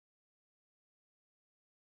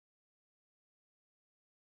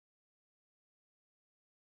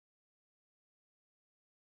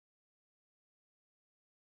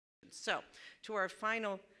questions. So, to our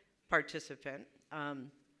final participant,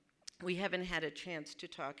 we haven't had a chance to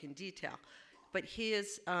talk in detail, but he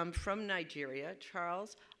is from Nigeria,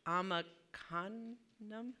 Charles Amakanam.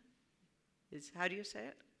 How do you say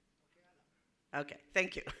it? Okay,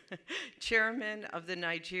 thank you. Chairman of the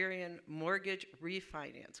Nigerian Mortgage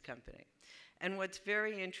Refinance Company. And what's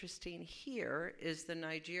very interesting here is the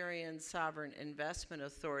Nigerian Sovereign Investment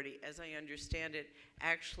Authority, as I understand it,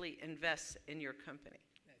 actually invests in your company.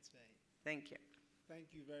 That's right. Thank you.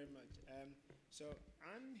 Thank you very much. So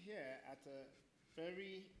I'm here at a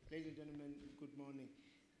very, ladies and gentlemen, good morning.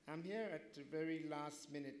 I'm here at the very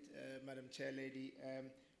last minute, Madam Chair Lady,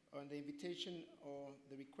 on the invitation or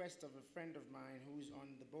the request of a friend of mine who's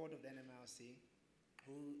on the board of the NMLC,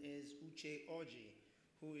 who is Uche Oji,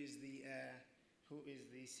 who is the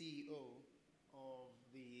CEO of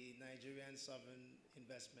the Nigerian Sovereign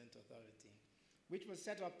Investment Authority, which was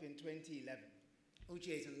set up in 2011.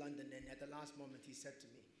 Uche is in London, and at the last moment he said to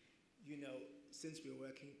me, you know, since we're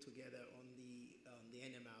working together on the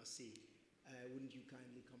NMLC, wouldn't you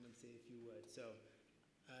kindly come and say a few words? So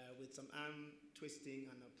with some arm twisting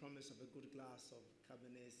and a promise of a good glass of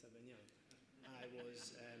Cabernet Sauvignon, I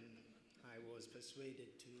was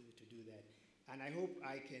persuaded to do that. And I hope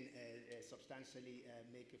I can substantially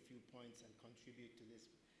make a few points and contribute to this,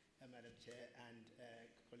 Madam Chair and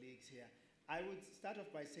colleagues here. I would start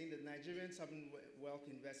off by saying that Nigerian Sovereign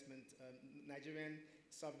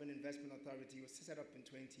Investment Authority was set up in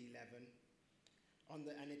 2011,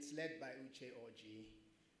 and it's led by Uche Oji.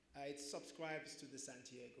 It subscribes to the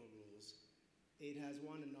Santiago Rules. It has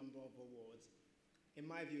won a number of awards. In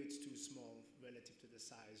my view, it's too small relative to the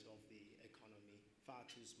size of the economy, far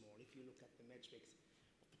too small. If you look at the metrics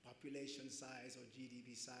of the population size or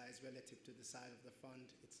GDP size relative to the size of the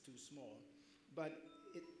fund, it's too small. But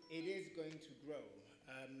it is going to grow,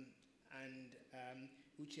 and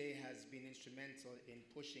Uche has been instrumental in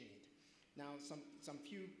pushing it. Now, some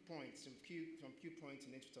few points in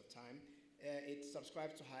the interest of time. It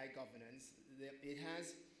subscribes to high governance. It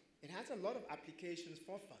has a lot of applications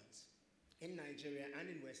for funds in Nigeria and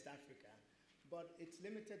in West Africa, but it's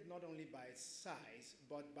limited not only by its size,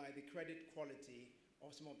 but by the credit quality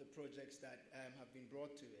of some of the projects that have been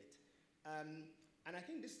brought to it. And I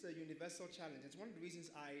think this is a universal challenge. It's one of the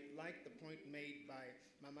reasons I like the point made by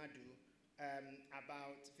Mamadou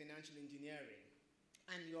about financial engineering,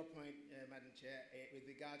 and your point, Madam Chair, with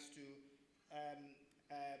regards to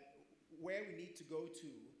where we need to go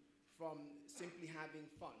to from simply having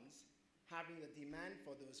funds, having a demand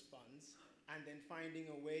for those funds, and then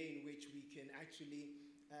finding a way in which we can actually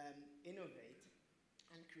innovate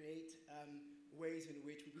and create ways in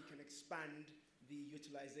which we can expand the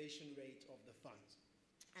utilization rate of the funds.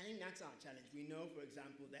 I think that's our challenge. We know, for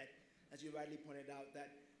example, that, as you rightly pointed out,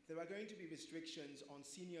 that there are going to be restrictions on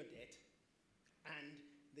senior debt and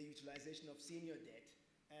the utilization of senior debt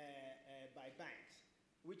by banks,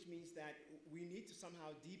 which means that we need to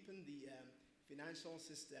somehow deepen the financial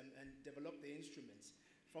system and develop the instruments.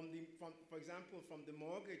 For example, from the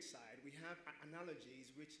mortgage side, we have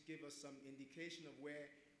analogies which give us some indication of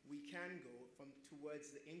where we can go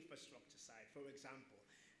towards the infrastructure side. For example,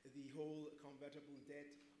 the whole convertible debt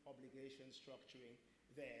obligation structuring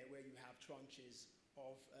there, where you have tranches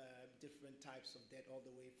of different types of debt, all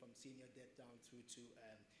the way from senior debt down through to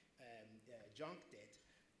junk debt.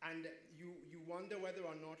 And you wonder whether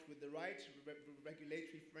or not, with the right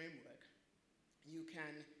regulatory framework, you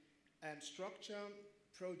can structure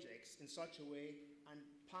projects in such a way and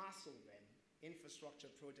parcel them, infrastructure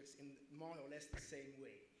projects, in more or less the same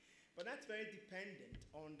way. But that's very dependent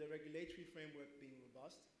on the regulatory framework being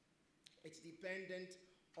robust. It's dependent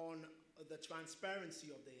on the transparency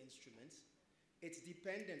of the instruments. It's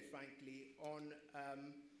dependent, frankly, on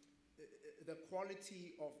the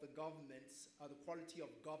quality of the governments, the quality of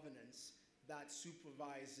governance that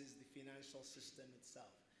supervises the financial system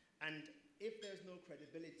itself. And if there's no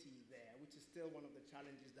credibility there, which is still one of the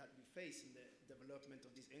challenges that we face in the development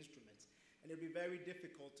of these instruments, and it'll be very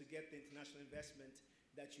difficult to get the international investment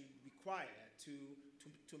that you require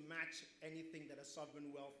to match anything that a sovereign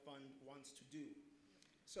wealth fund wants to do.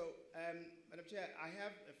 So, Madam Chair, I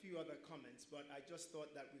have a few other comments, but I just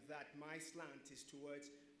thought that with that, my slant is towards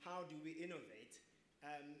how do we innovate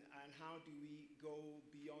and how do we go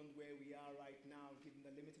beyond where we are right now, given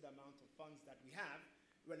the limited amount of funds that we have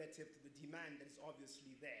relative to the demand that is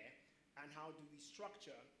obviously there, and how do we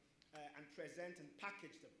structure and present and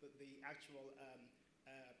package the actual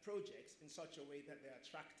projects in such a way that they're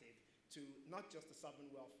attractive to not just the sovereign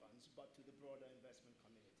wealth funds, but to the broader investment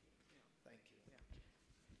community. Thank you.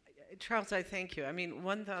 Charles, I thank you. I mean,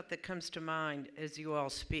 one thought that comes to mind as you all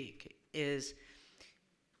speak is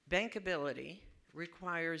bankability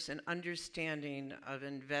requires an understanding of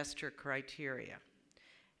investor criteria.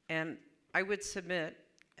 And I would submit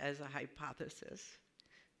as a hypothesis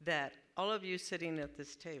that all of you sitting at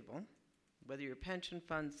this table, whether you're pension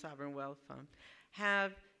fund, sovereign wealth fund,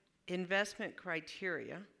 have investment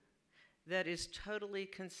criteria that is totally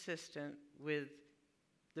consistent with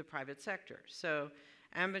the private sector. So,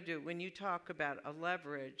 Amadou, when you talk about a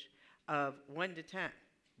leverage of 1 to 10,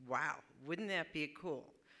 wow, wouldn't that be cool?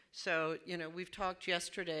 So, you know, we've talked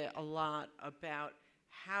yesterday a lot about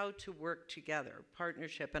how to work together,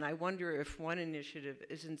 partnership, and I wonder if one initiative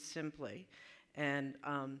isn't simply, and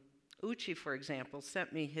Uchi, for example,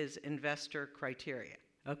 sent me his investor criteria,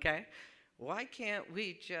 okay? Why can't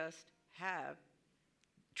we just have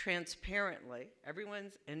transparently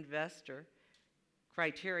everyone's investor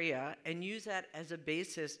criteria and use that as a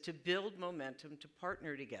basis to build momentum to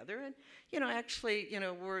partner together? And, you know, actually, you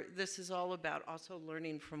know, this is all about also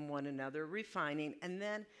learning from one another, refining, and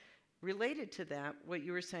then related to that, what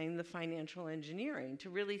you were saying, the financial engineering, to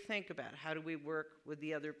really think about how do we work with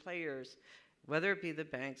the other players, whether it be the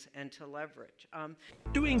banks, and to leverage.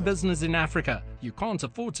 Doing business in Africa, you can't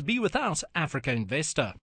afford to be without Africa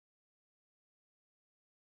Investor.